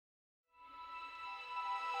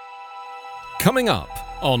Coming up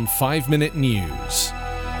on 5 Minute News.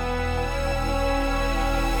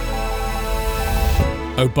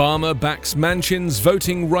 Obama backs Manchin's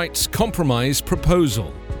voting rights compromise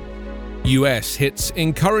proposal. US hits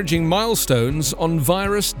encouraging milestones on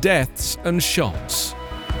virus deaths and shots.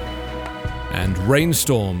 And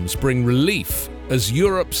rainstorms bring relief as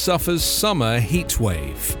Europe suffers summer heat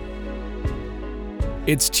wave.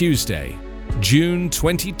 It's Tuesday, June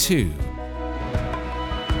 22.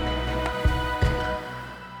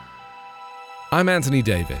 I'm Anthony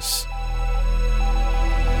Davis.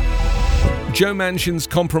 Joe Manchin's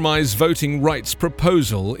compromise voting rights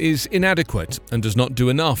proposal is inadequate and does not do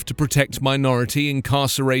enough to protect minority,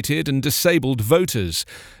 incarcerated and disabled voters,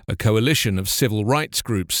 a coalition of civil rights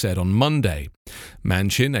groups said on Monday.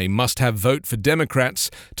 Manchin, a must-have vote for Democrats,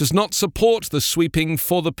 does not support the sweeping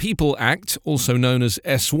For the People Act, also known as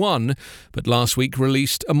S1, but last week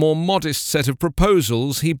released a more modest set of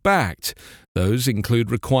proposals he backed. Those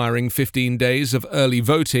include requiring 15 days of early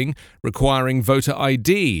voting, requiring voter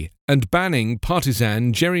ID, and banning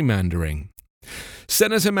partisan gerrymandering.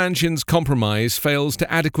 Senator Manchin's compromise fails to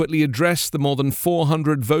adequately address the more than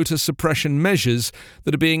 400 voter suppression measures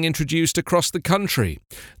that are being introduced across the country.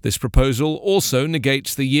 This proposal also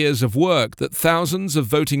negates the years of work that thousands of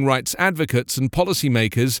voting rights advocates and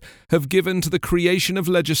policymakers have given to the creation of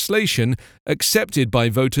legislation accepted by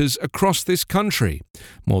voters across this country.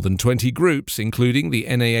 More than 20 groups, including the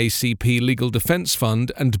NAACP Legal Defense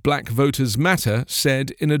Fund and Black Voters Matter,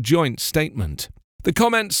 said in a joint statement. The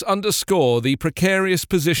comments underscore the precarious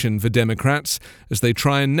position for Democrats as they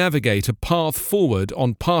try and navigate a path forward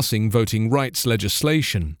on passing voting rights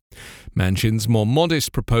legislation. Manchin's more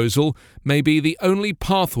modest proposal may be the only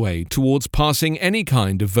pathway towards passing any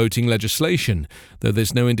kind of voting legislation, though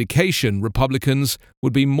there's no indication Republicans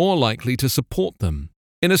would be more likely to support them.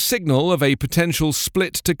 In a signal of a potential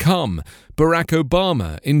split to come, Barack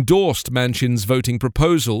Obama endorsed Manchin's voting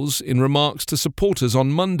proposals in remarks to supporters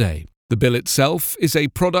on Monday. The bill itself is a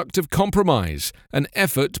product of compromise, an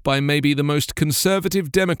effort by maybe the most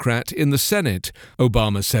conservative Democrat in the Senate,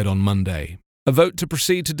 Obama said on Monday. A vote to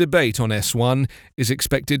proceed to debate on S1 is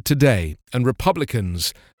expected today, and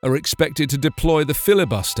Republicans are expected to deploy the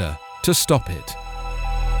filibuster to stop it.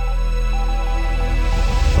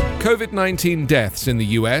 COVID-19 deaths in the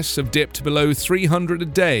US have dipped below 300 a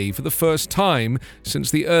day for the first time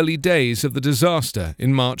since the early days of the disaster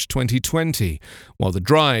in March 2020, while the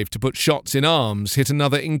drive to put shots in arms hit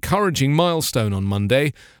another encouraging milestone on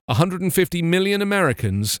Monday, 150 million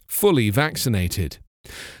Americans fully vaccinated.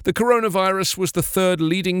 The coronavirus was the third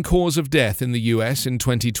leading cause of death in the US in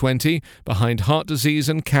 2020, behind heart disease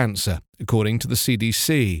and cancer, according to the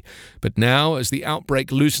CDC. But now, as the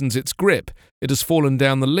outbreak loosens its grip, it has fallen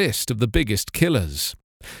down the list of the biggest killers.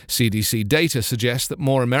 CDC data suggests that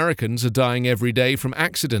more Americans are dying every day from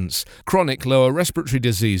accidents, chronic lower respiratory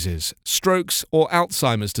diseases, strokes or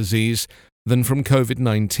Alzheimer's disease than from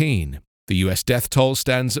COVID-19. The US death toll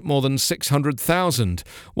stands at more than 600,000,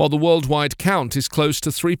 while the worldwide count is close to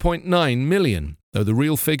 3.9 million, though the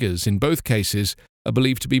real figures in both cases are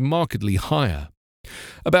believed to be markedly higher.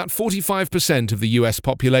 About 45% of the US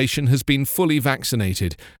population has been fully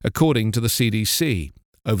vaccinated, according to the CDC.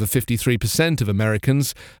 Over 53% of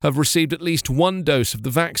Americans have received at least one dose of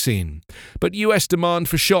the vaccine. But US demand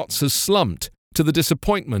for shots has slumped, to the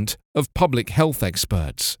disappointment of public health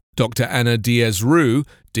experts. Dr. Anna Diaz-Rue,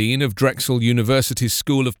 Dean of Drexel University's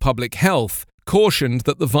School of Public Health, cautioned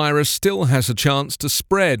that the virus still has a chance to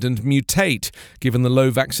spread and mutate given the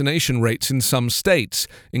low vaccination rates in some states,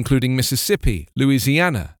 including Mississippi,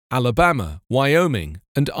 Louisiana, Alabama, Wyoming,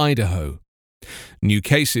 and Idaho. New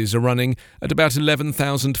cases are running at about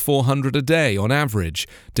 11,400 a day on average,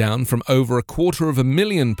 down from over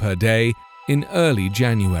 250,000 per day in early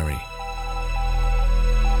January.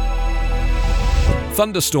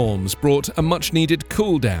 Thunderstorms brought a much-needed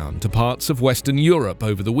cool-down to parts of Western Europe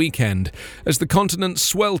over the weekend as the continent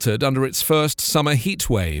sweltered under its first summer heat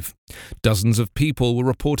wave. Dozens of people were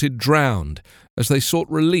reported drowned as they sought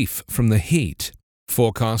relief from the heat.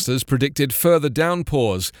 Forecasters predicted further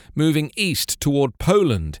downpours moving east toward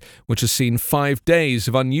Poland, which has seen 5 days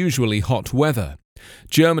of unusually hot weather.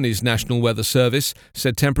 Germany's National Weather Service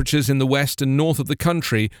said temperatures in the west and north of the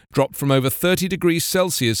country dropped from over 30 degrees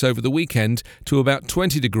Celsius over the weekend to about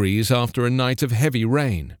 20 degrees after a night of heavy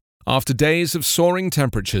rain. After days of soaring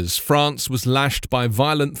temperatures, France was lashed by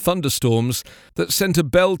violent thunderstorms that sent a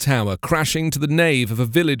bell tower crashing to the nave of a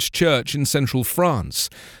village church in central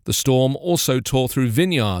France. The storm also tore through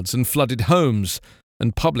vineyards and flooded homes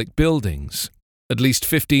and public buildings. At least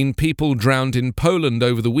 15 people drowned in Poland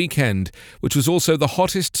over the weekend, which was also the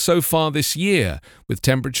hottest so far this year, with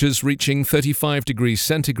temperatures reaching 35 degrees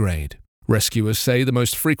centigrade. Rescuers say the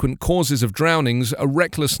most frequent causes of drownings are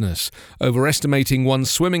recklessness, overestimating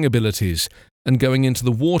one's swimming abilities, and going into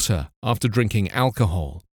the water after drinking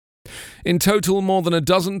alcohol. In total, more than a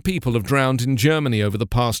dozen people have drowned in Germany over the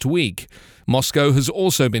past week. Moscow has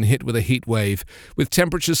also been hit with a heat wave, with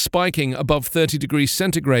temperatures spiking above 30 degrees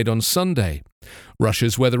centigrade on Sunday.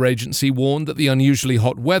 Russia's weather agency warned that the unusually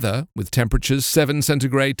hot weather, with temperatures 7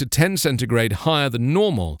 centigrade to 10 centigrade higher than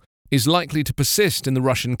normal, is likely to persist in the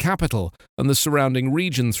Russian capital and the surrounding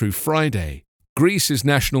region through Friday. Greece's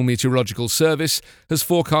National Meteorological Service has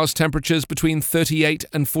forecast temperatures between 38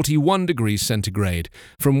 and 41 degrees centigrade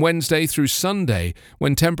from Wednesday through Sunday,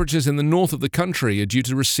 when temperatures in the north of the country are due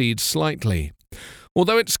to recede slightly.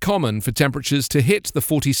 Although it's common for temperatures to hit the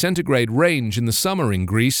 40 centigrade range in the summer in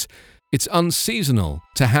Greece, it's unseasonal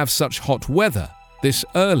to have such hot weather this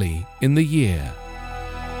early in the year.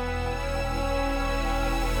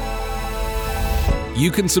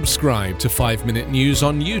 You can subscribe to 5 Minute News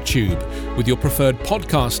on YouTube with your preferred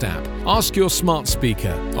podcast app. Ask your smart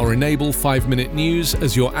speaker or enable 5 Minute News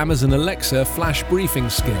as your Amazon Alexa flash briefing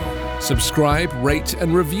skill. Subscribe, rate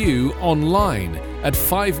and review online at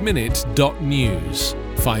 5minute.news.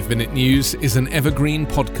 5 Minute News is an evergreen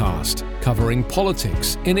podcast covering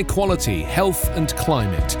politics, inequality, health and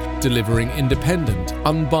climate, delivering independent,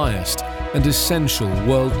 unbiased and essential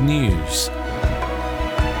world news.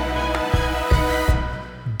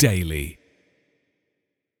 Daily.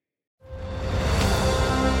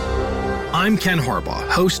 I'm Ken Harbaugh,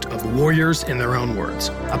 host of Warriors in Their Own Words,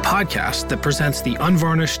 a podcast that presents the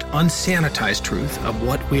unvarnished, unsanitized truth of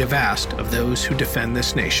what we have asked of those who defend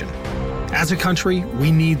this nation. As a country, we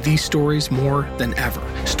need these stories more than ever.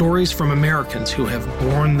 Stories from Americans who have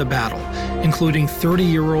borne the battle, including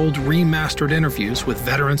 30-year-old remastered interviews with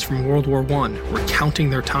veterans from World War I recounting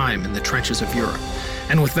their time in the trenches of Europe,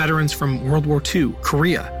 and with veterans from World War II,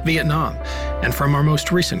 Korea, Vietnam, and from our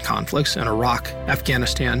most recent conflicts in Iraq,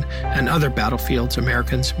 Afghanistan, and other battlefields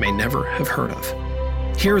Americans may never have heard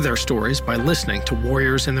of. Hear their stories by listening to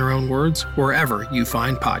Warriors in Their Own Words wherever you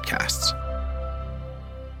find podcasts.